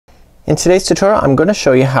In today's tutorial I'm going to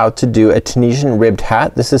show you how to do a Tunisian ribbed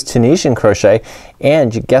hat. This is Tunisian crochet,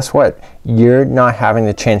 and guess what? You're not having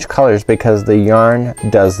to change colors because the yarn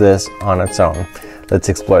does this on its own. Let's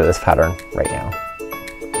explore this pattern right now.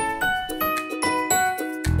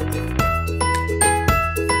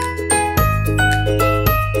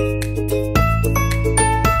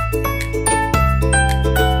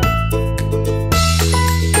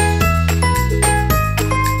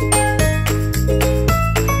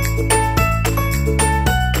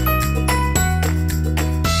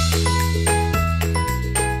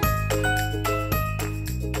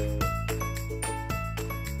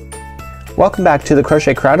 Welcome back to the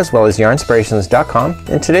Crochet Crowd as well as yarnspirations.com.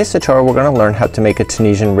 In today's tutorial we're going to learn how to make a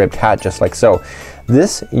Tunisian ribbed hat just like so.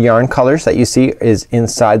 This yarn colors that you see is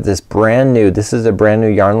inside this brand new, this is a brand new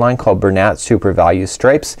yarn line called Bernat Super Value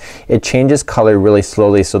Stripes. It changes color really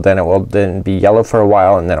slowly, so then it will then be yellow for a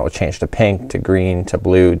while and then it will change to pink to green to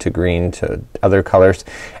blue to green to other colors.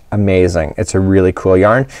 Amazing. It's a really cool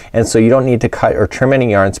yarn, and so you don't need to cut or trim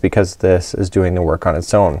any yarns because this is doing the work on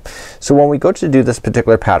its own. So when we go to do this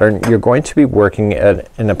particular pattern you're going to be working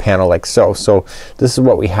in a panel like so. So this is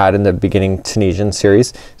what we had in the beginning Tunisian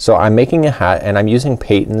series. So I'm making a hat and I'm using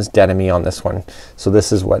Peyton's Denemy on this one. So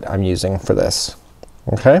this is what I'm using for this.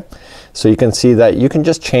 Okay, so you can see that you can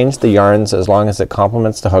just change the yarns as long as it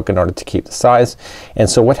complements the hook in order to keep the size. And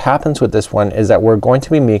so what happens with this one is that we're going to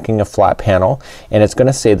be making a flat panel and it's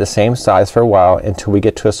gonna stay the same size for a while until we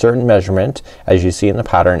get to a certain measurement as you see in the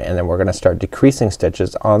pattern, and then we're gonna start decreasing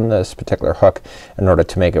stitches on this particular hook in order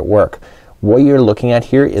to make it work. What you're looking at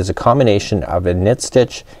here is a combination of a knit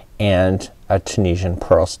stitch and a Tunisian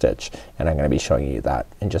purl stitch, and I'm gonna be showing you that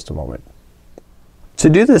in just a moment. To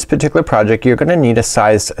do this particular project you're gonna need a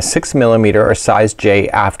size 6mm or size J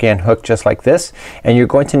Afghan hook just like this, and you're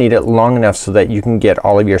going to need it long enough so that you can get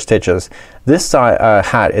all of your stitches. This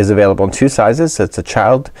hat is available in two sizes. It's a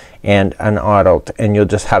child and an adult, and you'll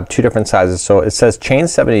just have two different sizes. So it says chain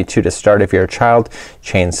 72 to start if you're a child,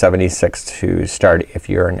 chain 76 to start if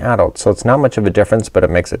you're an adult. So it's not much of a difference, but it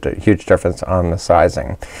makes a huge difference on the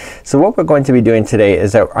sizing. So what we're going to be doing today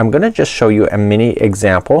is that I'm gonna just show you a mini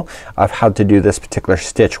example of how to do this particular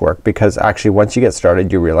stitch work, because actually once you get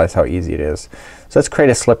started you realize how easy it is. So let's create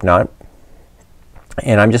a slip knot,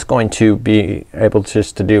 and I'm just going to be able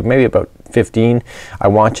just to do maybe about 15. I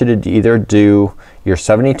want you to either do your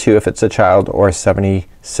 72 if it's a child or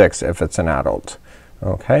 76 if it's an adult.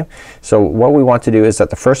 Okay, so what we want to do is that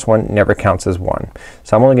the first one never counts as one.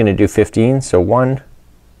 So I'm only gonna do 15. So 1,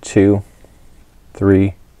 2,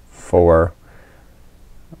 3, 4,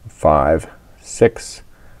 5, 6,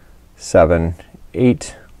 7,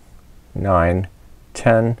 8, 9,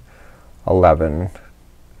 10, 11,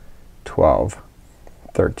 12,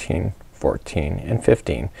 13, 14, and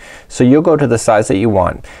 15. So you'll go to the size that you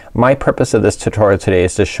want. My purpose of this tutorial today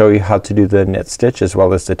is to show you how to do the knit stitch as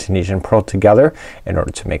well as the Tunisian purl together in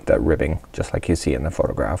order to make that ribbing just like you see in the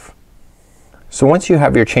photograph. So once you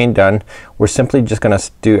have your chain done we're simply just gonna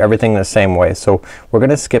do everything the same way. So we're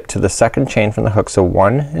gonna skip to the second chain from the hook. So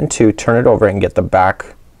 1 and 2, turn it over and get the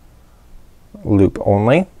back loop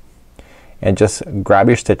only, and just grab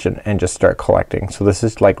your stitch and just start collecting. So this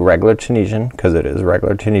is like regular Tunisian because it is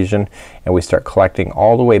regular Tunisian, and we start collecting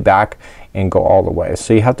all the way back and go all the way.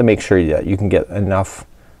 So you have to make sure that you can get enough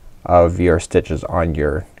of your stitches on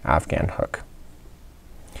your Afghan hook.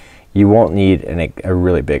 You won't need a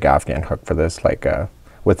really big Afghan hook for this, like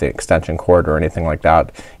with the extension cord or anything like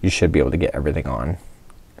that. You should be able to get everything on.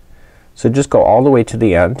 So just go all the way to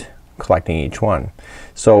the end collecting each one.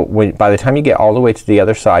 So by the time you get all the way to the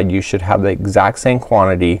other side you should have the exact same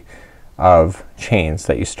quantity of chains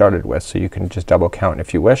that you started with. So you can just double count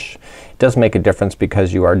if you wish. It does make a difference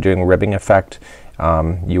because you are doing ribbing effect.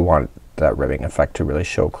 You want that ribbing effect to really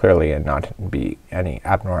show clearly and not be any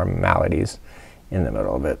abnormalities in the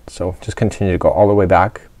middle of it. So just continue to go all the way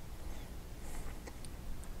back.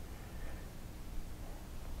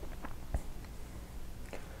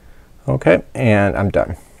 Okay, and I'm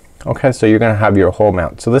done. Okay, so you're gonna have your whole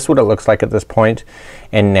mount. So this is what it looks like at this point,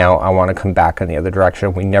 and now I want to come back in the other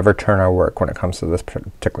direction. We never turn our work when it comes to this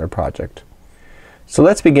particular project. So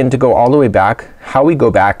let's begin to go all the way back. How we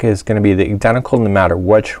go back is gonna be the identical no matter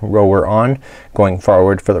which row we're on going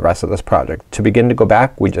forward for the rest of this project. To begin to go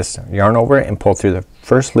back we just yarn over and pull through the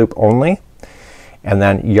first loop only, and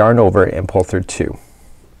then yarn over and pull through 2,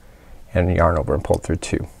 and yarn over and pull through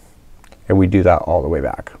 2, and we do that all the way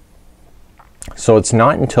back. So it's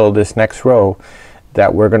not until this next row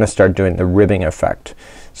that we're gonna start doing the ribbing effect.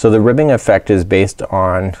 So the ribbing effect is based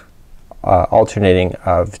on alternating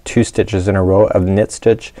of 2 stitches in a row of knit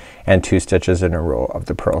stitch and 2 stitches in a row of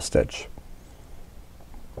the purl stitch.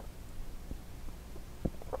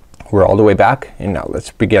 We're all the way back, and now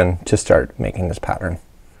let's begin to start making this pattern.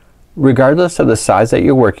 Regardless of the size that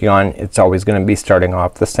you're working on, it's always gonna be starting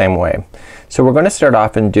off the same way. So we're gonna start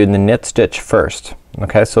off and do the knit stitch first.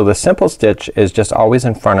 Okay, so the simple stitch is just always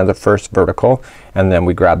in front of the first vertical, and then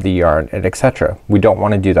we grab the yarn and etc. We don't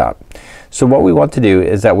want to do that. So what we want to do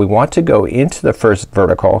is that we want to go into the first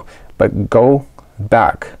vertical but go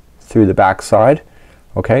back through the back side.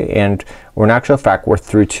 Okay, and in actual fact we're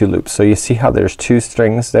through 2 loops. So you see how there's 2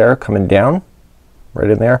 strings there coming down right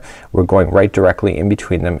in there. We're going right directly in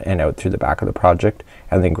between them and out through the back of the project,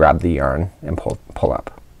 and then grab the yarn and pull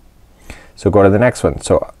up. So go to the next one.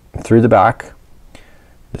 So through the back,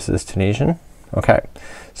 this is Tunisian. Okay,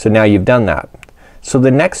 so now you've done that. So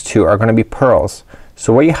the next 2 are gonna be purls.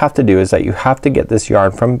 So what you have to do is that you have to get this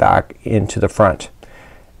yarn from back into the front.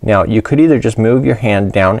 Now you could either just move your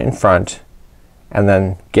hand down in front and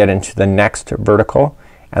then get into the next vertical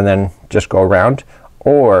and then just go around,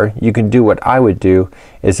 or you can do what I would do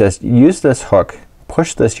is just use this hook,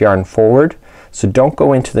 push this yarn forward. So don't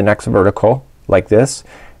go into the next vertical like this.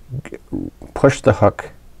 Push the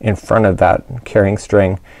hook in front of that carrying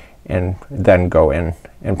string and then go in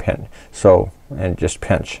and pin. So, and just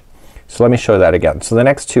pinch. So let me show that again. So the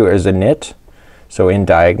next 2 is a knit, so in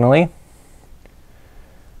diagonally.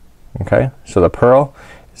 Okay, so the purl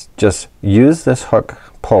is just use this hook,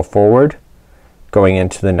 pull forward, going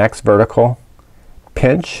into the next vertical,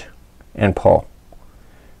 pinch and pull.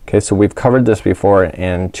 Okay, so we've covered this before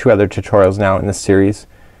in 2 other tutorials now in this series,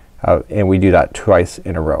 and we do that twice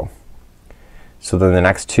in a row. So then the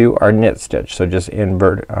next 2 are knit stitch. So just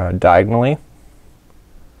invert diagonally,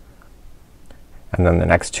 and then the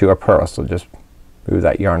next 2 are purl. So just move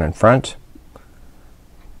that yarn in front,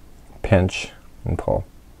 pinch and pull.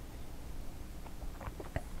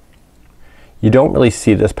 You don't really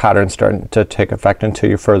see this pattern starting to take effect until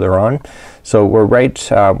you're further on. So we're right,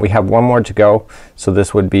 we have 1 more to go. So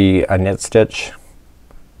this would be a knit stitch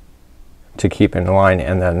to keep in line,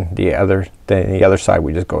 and then the other side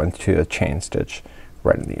we just go into a chain stitch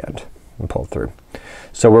right in the end and pull through.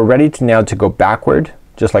 So we're ready to now to go backward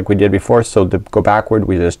just like we did before. So to go backward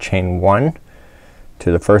we just chain 1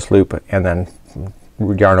 to the first loop and then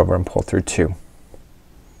yarn over and pull through 2.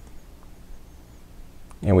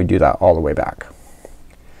 And we do that all the way back.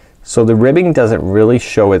 So the ribbing doesn't really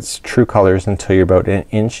show its true colors until you're about an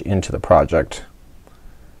inch into the project,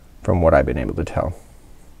 from what I've been able to tell.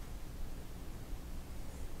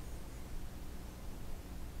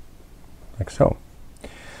 Like so.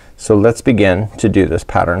 So let's begin to do this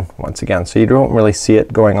pattern once again. So you don't really see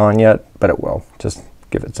it going on yet, but it will. Just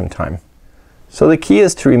give it some time. So the key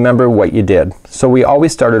is to remember what you did. So we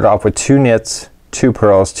always started off with 2 knits, 2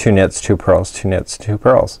 purls, 2 knits, 2 purls, 2 knits, 2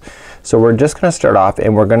 purls. So we're just gonna start off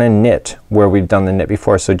and we're gonna knit where we've done the knit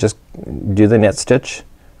before. So just do the knit stitch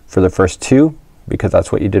for the first 2 because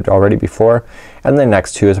that's what you did already before, and the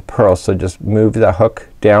next 2 is a purl. So just move the hook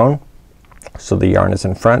down so the yarn is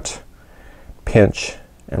in front, pinch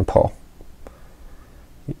and pull.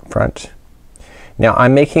 Front. Now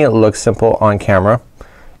I'm making it look simple on camera.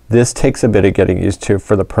 This takes a bit of getting used to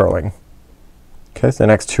for the purling. Okay, so the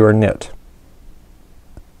next 2 are knit.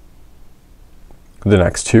 The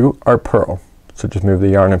next 2 are purl. So just move the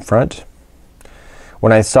yarn in front.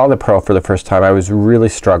 When I saw the purl for the first time I was really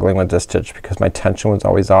struggling with this stitch because my tension was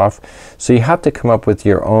always off. So you have to come up with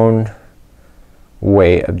your own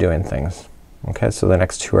way of doing things. Okay, so the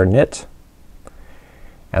next 2 are knit,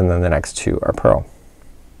 and then the next 2 are purl.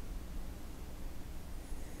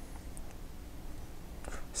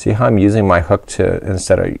 See how I'm using my hook to,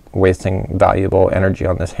 instead of wasting valuable energy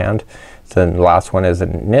on this hand. So then the last one is a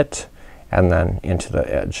knit and then into the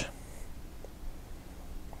edge.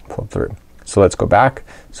 Pull through. So let's go back.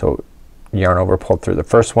 So yarn over, pull through the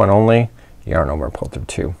first one only, yarn over, pull through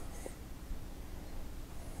 2.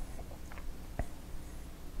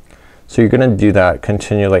 So you're gonna do that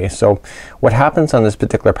continually. So what happens on this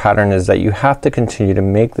particular pattern is that you have to continue to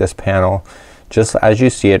make this panel just as you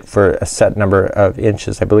see it for a set number of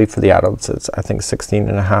inches. I believe for the adults it's I think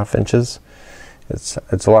 16.5 inches.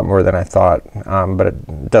 It's a lot more than I thought, but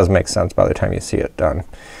it does make sense by the time you see it done.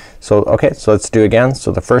 So okay, so let's do again.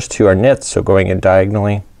 So the first 2 are knits, so going in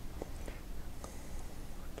diagonally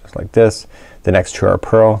just like this. The next 2 are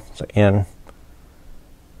purl, so in.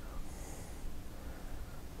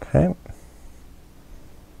 Okay.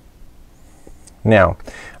 Now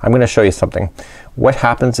I'm gonna show you something. What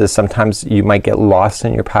happens is sometimes you might get lost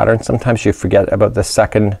in your pattern. Sometimes you forget about the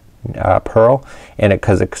second purl, and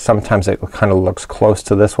sometimes it kind of looks close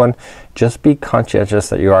to this one. Just be conscientious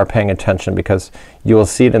that you are paying attention because you will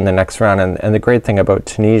see it in the next round. And the great thing about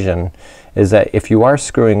Tunisian is that if you are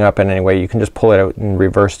screwing up in any way, you can just pull it out in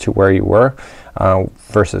reverse to where you were,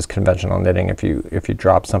 versus conventional knitting. If you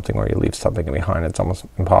drop something or you leave something behind, it's almost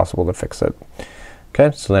impossible to fix it.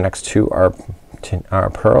 Okay, so the next two are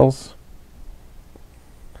pearls,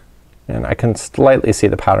 and I can slightly see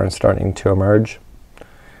the pattern starting to emerge,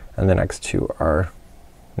 and the next two are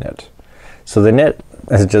knit. So the knit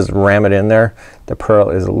is just ram it in there. The pearl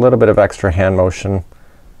is a little bit of extra hand motion,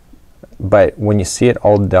 but when you see it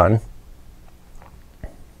all done,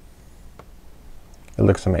 it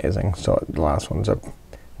looks amazing. So the last one's a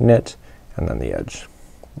knit and then the edge.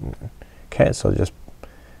 Okay, so just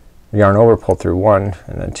yarn over, pull through one,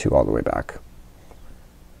 and then two all the way back.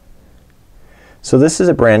 So this is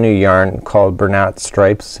a brand new yarn called Bernat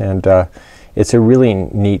Stripes, and it's a really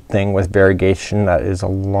neat thing with variegation that is a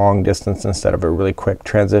long distance instead of a really quick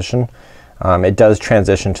transition. It does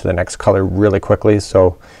transition to the next color really quickly,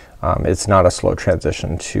 so it's not a slow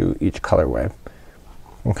transition to each colorway.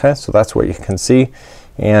 Okay, so that's what you can see,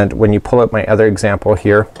 and when you pull up my other example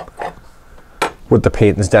here with the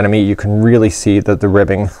Peyton's Denim, you can really see that the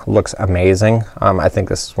ribbing looks amazing. I think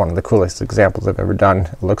this is one of the coolest examples I've ever done.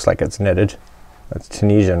 It looks like it's knitted. That's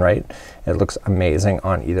Tunisian, right? It looks amazing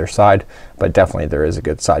on either side, but definitely there is a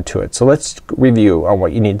good side to it. So let's review on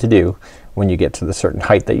what you need to do when you get to the certain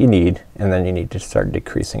height that you need, and then you need to start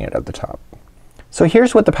decreasing it at the top. So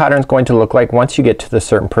here's what the pattern is going to look like once you get to the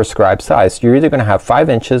certain prescribed size. You're either going to have 5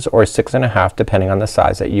 inches or 6.5 depending on the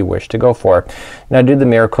size that you wish to go for. Now, due to the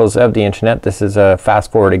miracles of the internet, this is a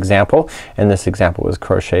fast forward example, and this example was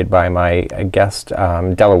crocheted by my guest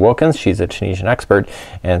Della Wilkins. She's a Tunisian expert,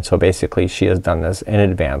 and so basically she has done this in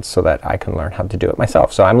advance so that I can learn how to do it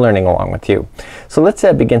myself. So I'm learning along with you. So let's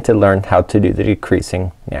begin to learn how to do the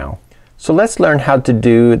decreasing now. So let's learn how to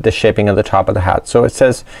do the shaping of the top of the hat. So it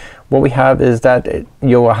says what we have is that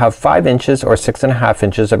you'll have 5 inches or 6.5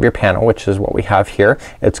 inches of your panel, which is what we have here.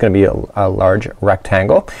 It's going to be a large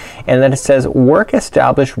rectangle, and then it says work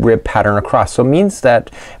established rib pattern across. So it means that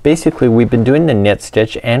basically we've been doing the knit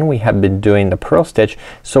stitch and we have been doing the purl stitch,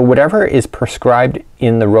 so whatever is prescribed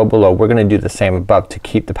in the row below, we're going to do the same above to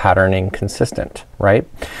keep the patterning consistent, right?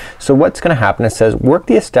 So what's going to happen, it says work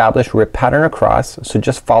the established rib pattern across, so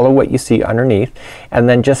just follow what you see underneath and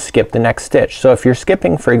then just skip the next stitch. So if you're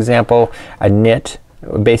skipping, for example, a knit,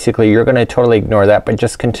 basically you're going to totally ignore that, but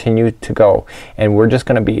just continue to go, and we're just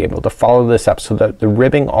going to be able to follow this up so that the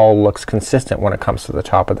ribbing all looks consistent when it comes to the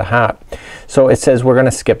top of the hat. So it says we're going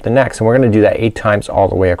to skip the next, and we're going to do that 8 times all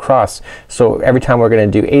the way across. So every time we're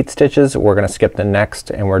going to do 8 stitches, we're going to skip the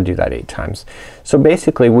next, and we're going to do that 8 times. So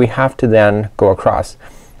basically we have to then go across,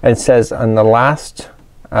 and it says on the last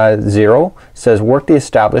 0 says work the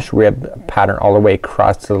established rib pattern all the way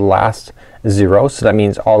across to the last 0, so that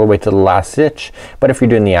means all the way to the last stitch, but if you're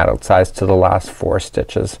doing the adult size, to the last 4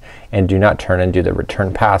 stitches, and do not turn and do the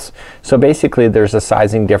return pass. So basically there's a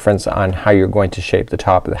sizing difference on how you're going to shape the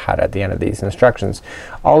top of the hat at the end of these instructions.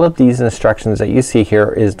 All of these instructions that you see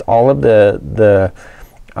here is all of the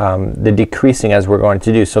decreasing as we're going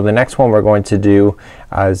to do. So the next one we're going to do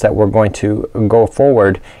is that we're going to go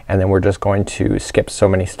forward, and then we're just going to skip so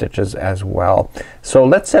many stitches as well. So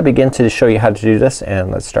let's begin to show you how to do this, and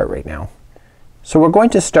let's start right now. So we're going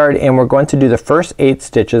to start, and we're going to do the first 8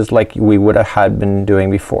 stitches like we would have had been doing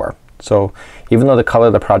before. So even though the color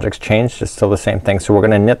of the project's changed, it's still the same thing. So we're going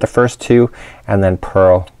to knit the first 2 and then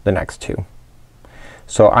purl the next 2.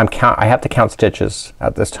 So I have to count stitches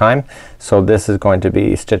at this time. So this is going to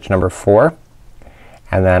be stitch number 4,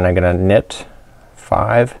 and then I'm going to knit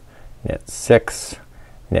 5, knit 6,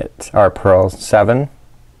 knit or purl 7,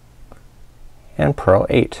 and purl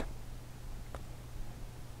 8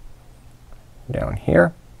 down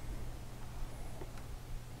here.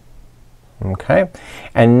 Okay,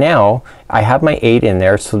 and now I have my 8 in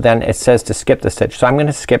there, so then it says to skip the stitch. So I'm going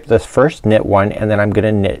to skip this first knit one, and then I'm going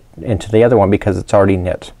to knit into the other one because it's already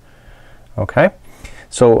knit. Okay,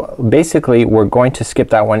 so basically we're going to skip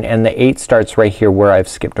that one, and the 8 starts right here where I've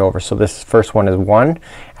skipped over. So this first one is 1,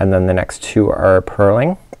 and then the next 2 are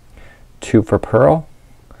purling, 2 for purl,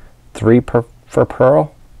 3 for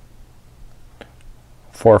purl,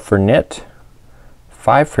 4 for knit,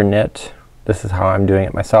 5 for knit, this is how I'm doing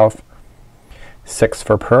it myself, 6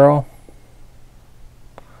 for purl,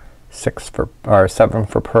 7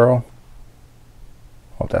 for purl.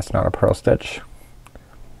 Oh, that's not a purl stitch.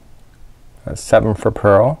 That's 7 for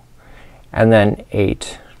purl, and then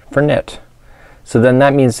 8 for knit. So then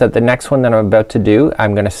that means that the next one that I'm about to do,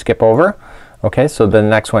 I'm going to skip over. Okay, so the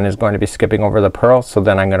next one is going to be skipping over the purl, so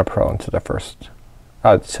then I'm going to purl into the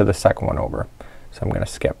to the second one over. So I'm going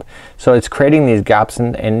to skip. So it's creating these gaps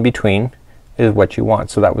in between is what you want.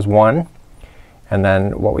 So that was 1, And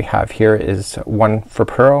then what we have here is 1 for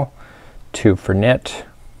purl, 2 for knit,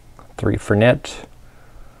 3 for knit,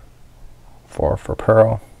 4 for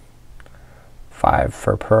purl, 5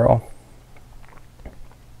 for purl,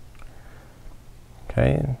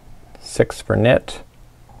 okay, 6 for knit,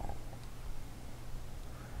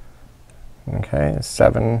 okay,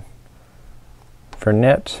 7 for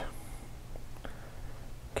knit,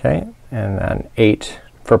 okay, and then 8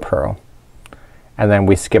 for purl, and then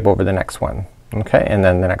we skip over the next one. Okay, and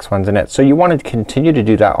then the next one's a knit. So you want to continue to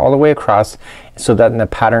do that all the way across so that the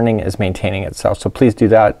patterning is maintaining itself. So please do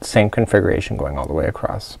that same configuration going all the way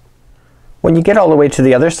across. When you get all the way to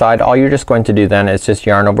the other side, all you're just going to do then is just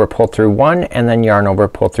yarn over, pull through 1, and then yarn over,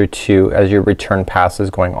 pull through 2 as your return pass is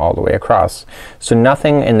going all the way across. So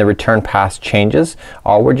nothing in the return pass changes.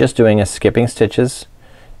 All we're just doing is skipping stitches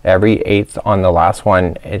every 8th on the last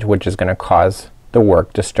one, which is gonna cause the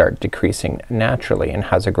work to start decreasing naturally and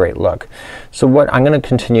has a great look. So what I'm gonna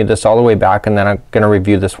continue this all the way back, and then I'm gonna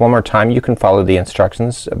review this one more time. You can follow the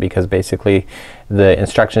instructions because basically the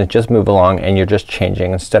instructions just move along and you're just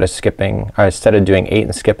changing. Instead of skipping, or instead of doing 8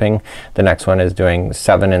 and skipping, the next one is doing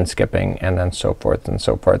 7 and skipping, and then so forth and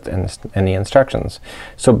so forth in the instructions.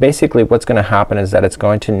 So basically what's gonna happen is that it's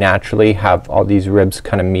going to naturally have all these ribs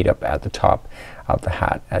kind of meet up at the top of the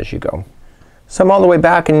hat as you go. So I'm all the way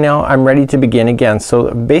back and now I'm ready to begin again.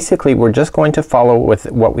 So basically we're just going to follow with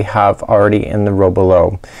what we have already in the row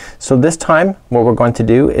below. So this time what we're going to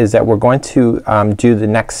do is that we're going to do the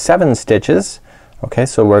next 7 stitches. Okay,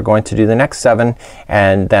 so we're going to do the next 7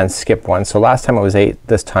 and then skip 1. So last time it was 8,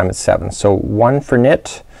 this time it's 7. So 1 for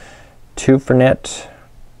knit, 2 for knit,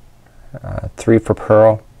 3 for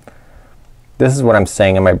purl. This is what I'm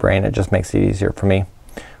saying in my brain, it just makes it easier for me.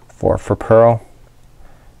 4 for purl,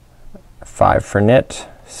 5 for knit,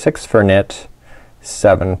 6 for knit,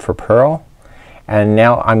 7 for purl, and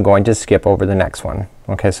now I'm going to skip over the next one.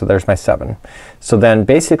 Okay, so there's my 7. So then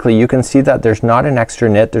basically you can see that there's not an extra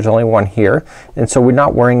knit, there's only one here, and so we're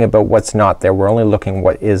not worrying about what's not there, we're only looking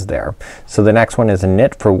what is there. So the next one is a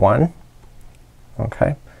knit for 1.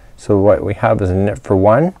 Okay, so what we have is a knit for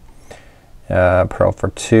 1, purl for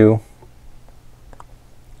 2,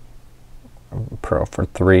 purl for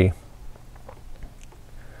 3,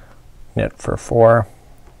 knit for 4,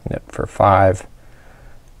 knit for 5,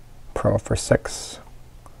 purl for 6,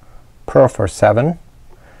 purl for 7.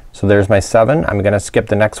 So there's my 7. I'm gonna skip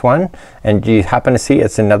the next one, and you happen to see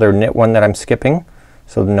it's another knit one that I'm skipping,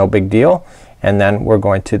 so no big deal. And then we're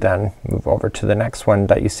going to then move over to the next one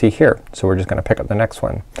that you see here. So we're just gonna pick up the next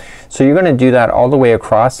one. So you're gonna do that all the way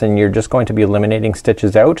across, and you're just going to be eliminating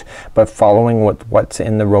stitches out but following what's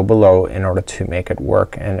in the row below in order to make it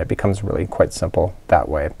work, and it becomes really quite simple that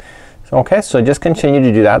way. Okay, so just continue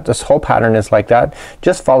to do that. This whole pattern is like that.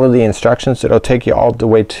 Just follow the instructions. It'll take you all the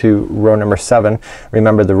way to row number 7.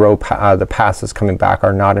 Remember the row the passes coming back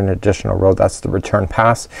are not an additional row. That's the return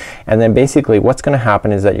pass. And then basically what's gonna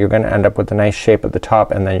happen is that you're gonna end up with a nice shape at the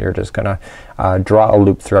top, and then you're just gonna draw a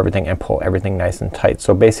loop through everything and pull everything nice and tight.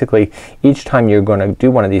 So basically each time you're gonna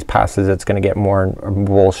do one of these passes, it's gonna get more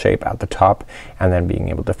bowl shape at the top, and then being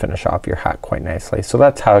able to finish off your hat quite nicely. So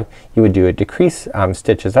that's how you would do it. Decrease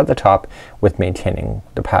stitches at the top with maintaining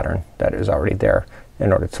the pattern that is already there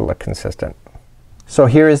in order to look consistent. So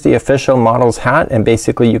here is the official model's hat, and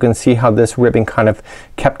basically you can see how this ribbing kind of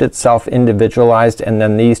kept itself individualized, and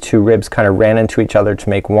then these two ribs kind of ran into each other to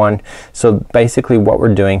make one. So basically what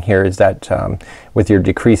we're doing here is that with your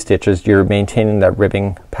decreased stitches you're maintaining that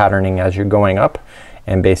ribbing patterning as you're going up,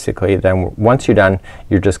 and basically then once you're done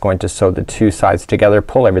you're just going to sew the two sides together,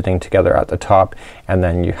 pull everything together at the top, and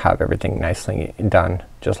then you have everything nicely done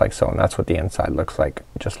just like so, and that's what the inside looks like,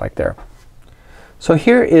 just like there. So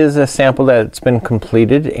here is a sample that's been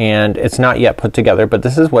completed, and it's not yet put together, but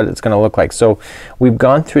this is what it's gonna look like. So we've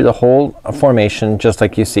gone through the whole formation just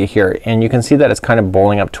like you see here, and you can see that it's kind of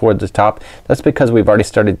bowling up towards the top. That's because we've already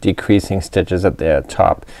started decreasing stitches at the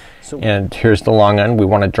top. And here's the long end. We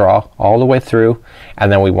want to draw all the way through,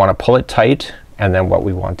 and then we want to pull it tight, and then what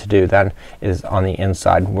we want to do then is on the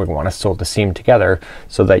inside we want to sew the seam together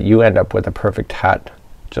so that you end up with a perfect hat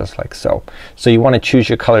just like so. So you want to choose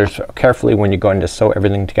your colors carefully when you're going to sew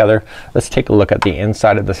everything together. Let's take a look at the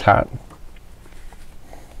inside of this hat.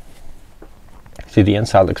 See, the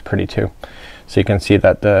inside looks pretty too. So you can see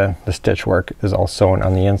that the stitch work is all sewn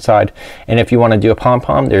on the inside. And if you want to do a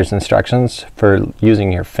pom-pom, there's instructions for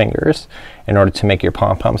using your fingers in order to make your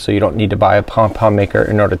pom-pom. So you don't need to buy a pom-pom maker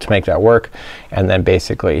in order to make that work. And then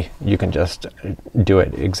basically you can just do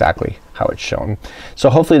it exactly how it's shown. So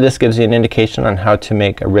hopefully this gives you an indication on how to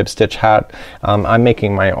make a rib stitch hat. I'm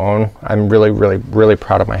making my own. I'm really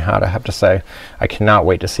proud of my hat, I have to say. I cannot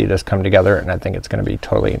wait to see this come together, and I think it's gonna be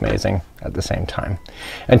totally amazing at the same time.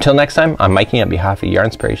 Until next time, I'm Mikey on behalf of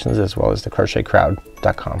Yarnspirations as well as the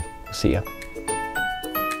crochetcrowd.com. See ya.